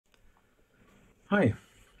Hi,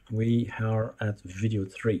 we are at video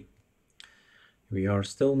 3. We are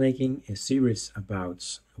still making a series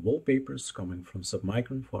about wallpapers coming from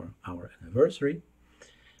Submicron for our anniversary.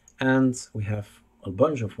 And we have a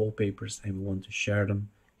bunch of wallpapers and we want to share them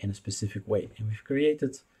in a specific way. And we've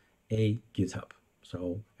created a GitHub.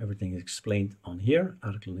 So everything is explained on here,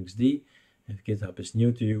 ArcoLinux D. If GitHub is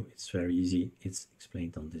new to you, it's very easy. It's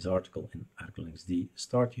explained on this article in ArcoLinux D.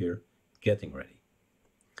 Start here, getting ready.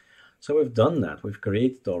 So we've done that. We've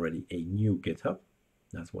created already a new GitHub.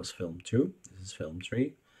 That was film 2. This is film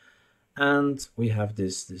 3. And we have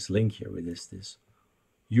this link here with this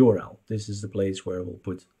URL. This is the place where we'll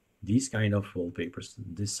put these kind of wallpapers,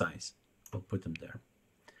 this size. We'll put them there.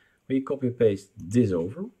 We copy paste this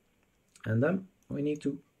over, and then we need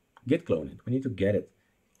to git clone it. We need to get it.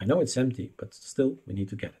 I know it's empty, but still we need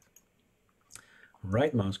to get it.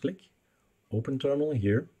 Right mouse click, open terminal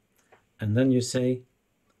here, and then you say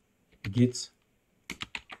git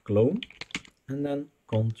clone and then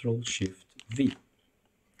Ctrl-Shift-V,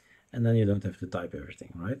 and then you don't have to type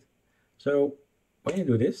everything, right? So when you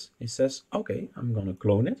do this, it says, okay, I'm gonna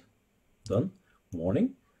clone it. Done.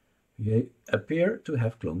 Warning, you appear to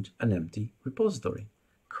have cloned an empty repository.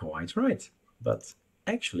 Quite right, but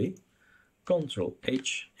actually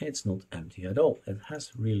Ctrl-H, it's not empty at all. It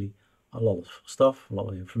has really a lot of stuff, a lot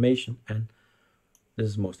of information, and this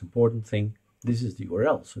is the most important thing. This is the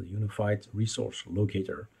URL, so the Unified Resource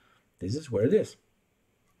Locator. This is where it is.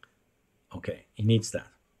 Okay, it needs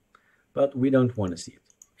that. But we don't want to see it.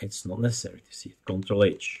 It's not necessary to see it.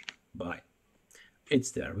 Ctrl-H, bye.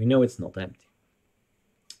 It's there. We know it's not empty.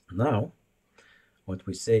 Now, what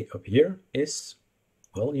we say up here is,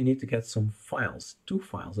 well, you need to get some files. 2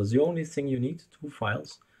 files. That's the only thing you need, 2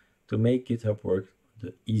 files, to make GitHub work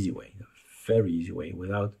the easy way, the very easy way,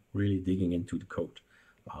 without really digging into the code.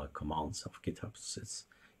 Commands of GitHub. It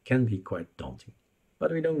can be quite daunting,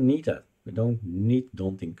 but we don't need that. We don't need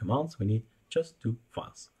daunting commands. We need just 2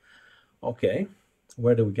 files. Okay,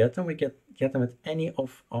 where do we get them? We get them at any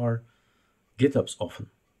of our GitHubs often,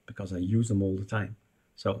 because I use them all the time.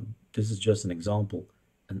 So this is just an example,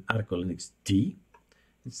 an ArcoLinux D.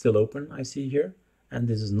 It's still open, I see here, and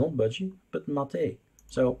this is not budgie, but mate.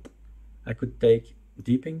 So I could take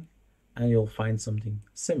deeping, and you'll find something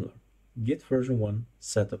similar. Git version 1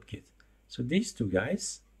 setup git. So these 2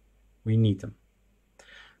 guys, we need them.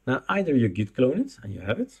 Now either you git clone it and you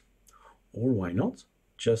have it, or why not,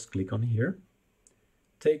 just click on here,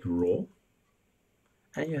 take raw,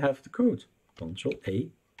 and you have the code. Ctrl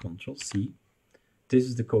A, Ctrl C. This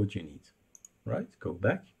is the code you need, right? Go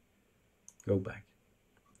back, go back.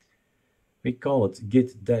 We call it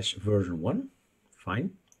git-version 1,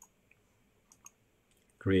 fine.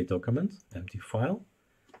 Create document, empty file.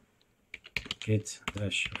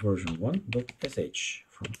 git-version1.sh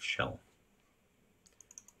from shell.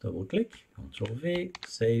 Double click, Ctrl V,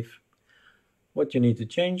 save. What you need to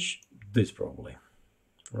change, this probably,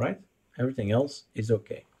 right? Everything else is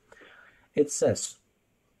okay. It says,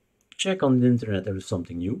 check on the internet there is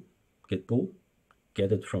something new, git pull,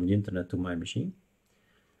 get it from the internet to my machine.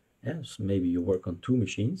 Yes, maybe you work on 2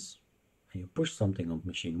 machines and you push something on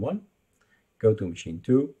machine 1, go to machine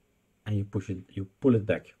 2, and you pull it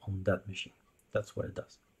back on that machine. That's what it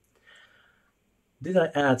does. Did I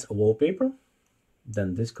add a wallpaper?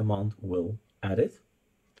 Then this command will add it.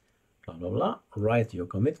 Blah, blah, blah. Write your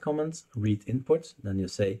commit comments, read input. Then you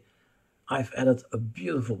say, I've added a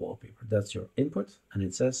beautiful wallpaper. That's your input. And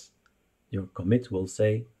it says, your commit will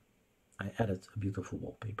say, I added a beautiful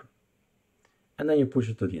wallpaper. And then you push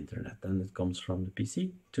it to the internet. Then it comes from the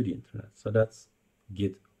PC to the internet. So that's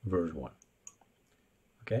Git version 1.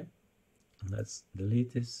 Okay. Let's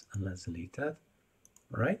delete this and let's delete that.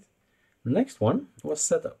 All right. The next one was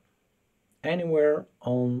setup. Anywhere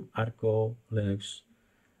on ArcoLinux,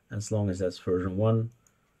 as long as that's version 1,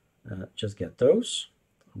 just get those.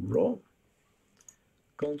 Raw.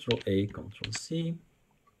 Ctrl A, Ctrl C.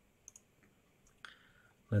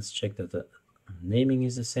 Let's check that the naming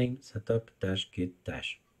is the same. Setup dash git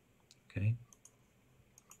dash. Okay.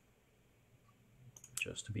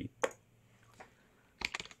 Just to be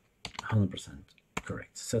 100%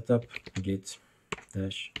 correct. Setup git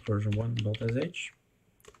dash version 1.sh.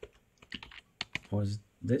 Was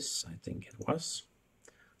this? I think it was.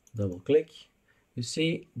 Double click. You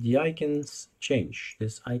see the icons change.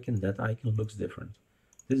 This icon, that icon looks different.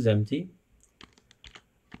 This is empty.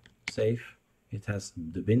 Save. It has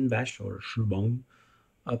the bin bash or shebang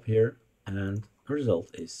up here, and the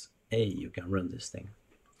result is you can run this thing.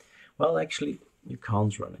 Well, actually, you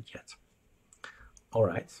can't run it yet. All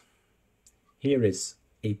right. Here is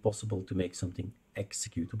a possible to make something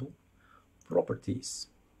executable. Properties,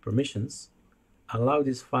 permissions, allow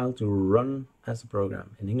this file to run as a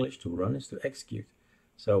program. In English, to run is to execute.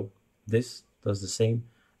 So this does the same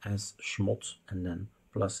as chmod and then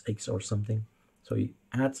plus X or something. So you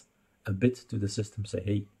add a bit to the system, say,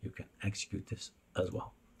 hey, you can execute this as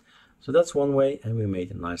well. So that's one way, and we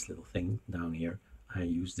made a nice little thing down here. I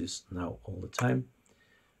use this now all the time.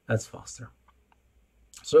 That's faster.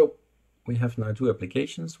 So we have now two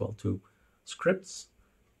applications, well, two scripts.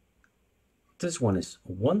 This one is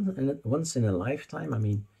once in a lifetime. I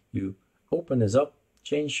mean, you open this up,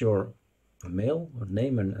 change your mail or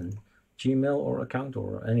name and Gmail or account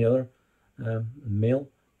or any other mail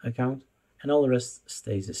account, and all the rest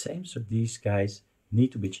stays the same. So these guys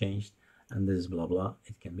need to be changed, and this blah blah,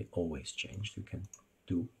 it can be always changed. You can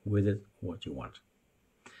do with it what you want.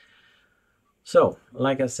 So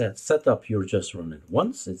like I said, setup, you just run it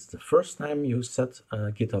once. It's the first time you set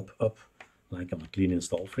GitHub up. Like on a clean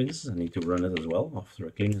install, for instance, I need to run it as well. After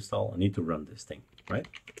a clean install, I need to run this thing, right?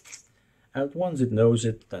 And once it knows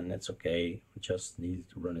it, then it's okay. You just need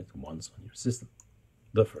to run it once on your system,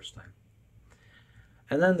 the first time.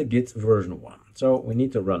 And then the Git version 1. So we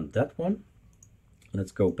need to run that one.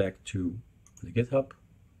 Let's go back to the GitHub,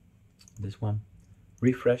 this one,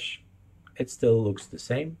 refresh. It still looks the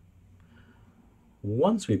same.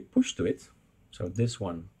 Once we push to it, so this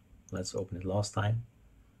one, let's open it last time.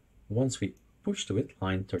 Once we push to it,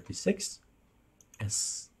 line 36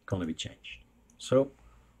 is going to be changed. So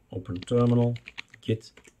open terminal,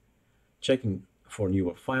 git, checking for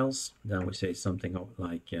newer files. Then we say something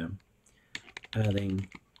like adding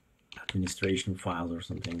administration files or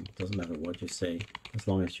something. It doesn't matter what you say, as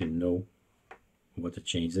long as you know what the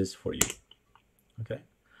change is for you. Okay.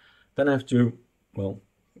 Then I have to, well,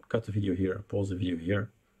 cut the video here, pause the video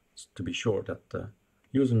here, to be sure that the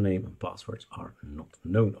username and passwords are not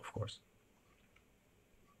known, of course.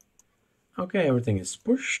 Okay, everything is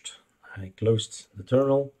pushed. I closed the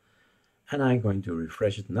terminal and I'm going to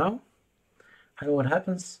refresh it now. And what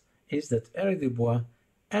happens is that Eric Dubois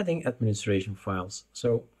adding administration files.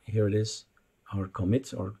 So here it is, our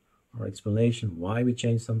commit or our explanation why we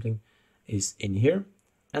changed something is in here.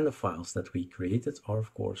 And the files that we created are,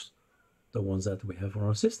 of course, the ones that we have on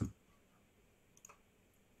our system.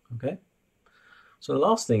 Okay. So the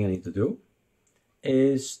last thing I need to do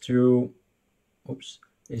is to,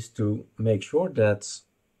 make sure that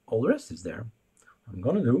all the rest is there. What I'm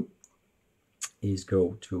gonna do is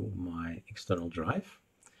go to my external drive,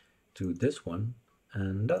 to this one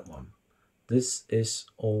and that one. This is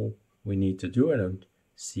all we need to do. I don't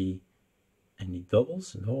see any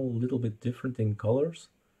doubles. They're all a little bit different in colors.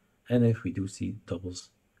 And if we do see doubles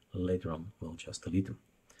later on, we'll just delete them.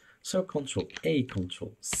 So Control A,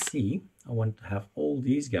 Control C, I want to have all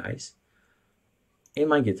these guys in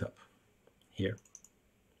my GitHub here.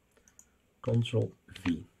 Control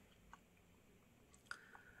V.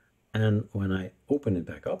 And when I open it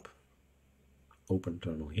back up, open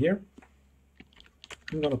terminal here,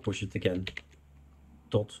 I'm gonna push it again.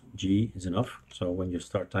 .g is enough. So when you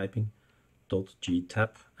start typing, .g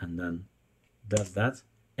tab, and then that,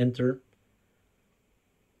 enter.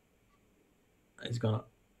 It's gonna,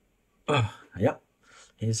 yeah,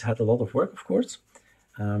 it's had a lot of work, of course.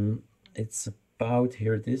 It's about,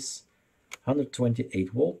 here it is,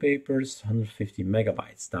 128 wallpapers, 150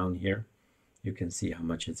 megabytes down here. You can see how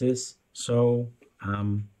much it is. So,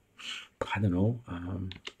 I don't know,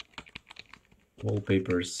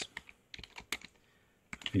 wallpapers,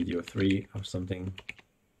 video 3 or something.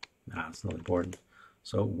 Nah, it's not important.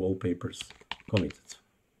 So wallpapers committed.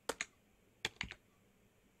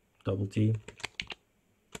 Double T.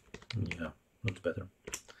 Yeah, looks better.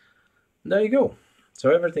 There you go. So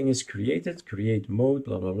everything is created, create mode,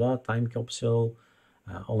 blah, blah, blah, time capsule,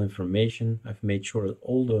 all information. I've made sure that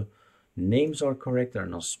all the names are correct. There are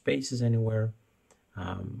no spaces anywhere.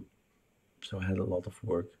 So I had a lot of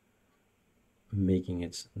work making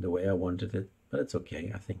it the way I wanted it, but it's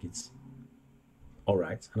okay. I think it's all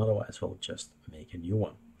right. And otherwise, we'll just make a new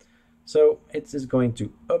one. So it is going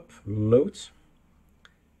to upload.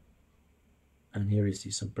 And here you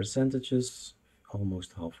see some percentages,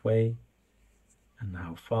 almost halfway, and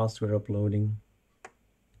how fast we're uploading.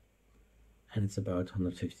 And it's about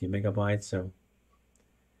 150 megabytes, so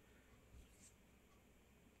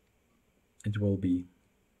it will be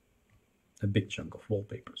a big chunk of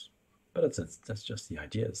wallpapers. But that's just the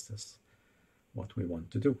idea. That's what we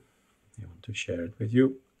want to do. We want to share it with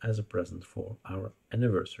you as a present for our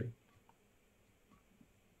anniversary.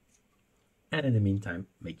 And in the meantime,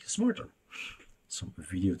 make you smarter. Some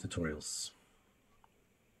video tutorials.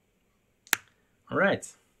 All right,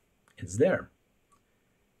 it's there.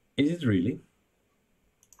 Is it really?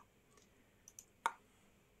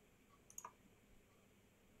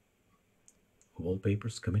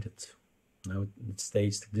 wallpapers committed. Now it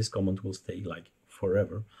stays, this comment will stay like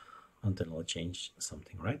forever until I change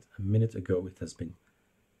something, right? A minute ago it has been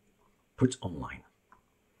put online.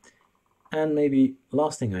 And maybe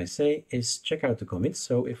last thing I say is check out the commits.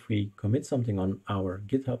 So if we commit something on our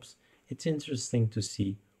GitHubs, it's interesting to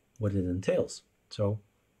see what it entails. So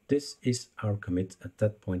this is our commit at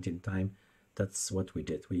that point in time. That's what we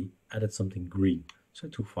did. We added something green. So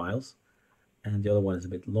 2 files. And the other one is a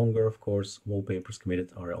bit longer, of course. Wallpapers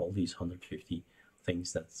committed are all these 150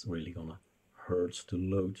 things that's really gonna hurt to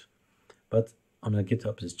load. But on a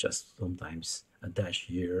GitHub, it's just sometimes a dash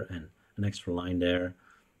here and an extra line there.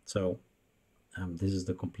 So this is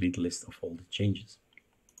the complete list of all the changes.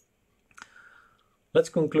 Let's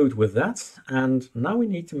conclude with that. And now we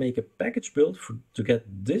need to make a package build to get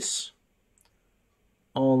this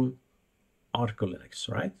on ArcoLinux,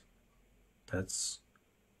 right? That's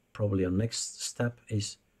probably our next step,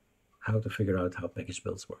 is how to figure out how package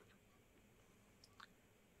builds work.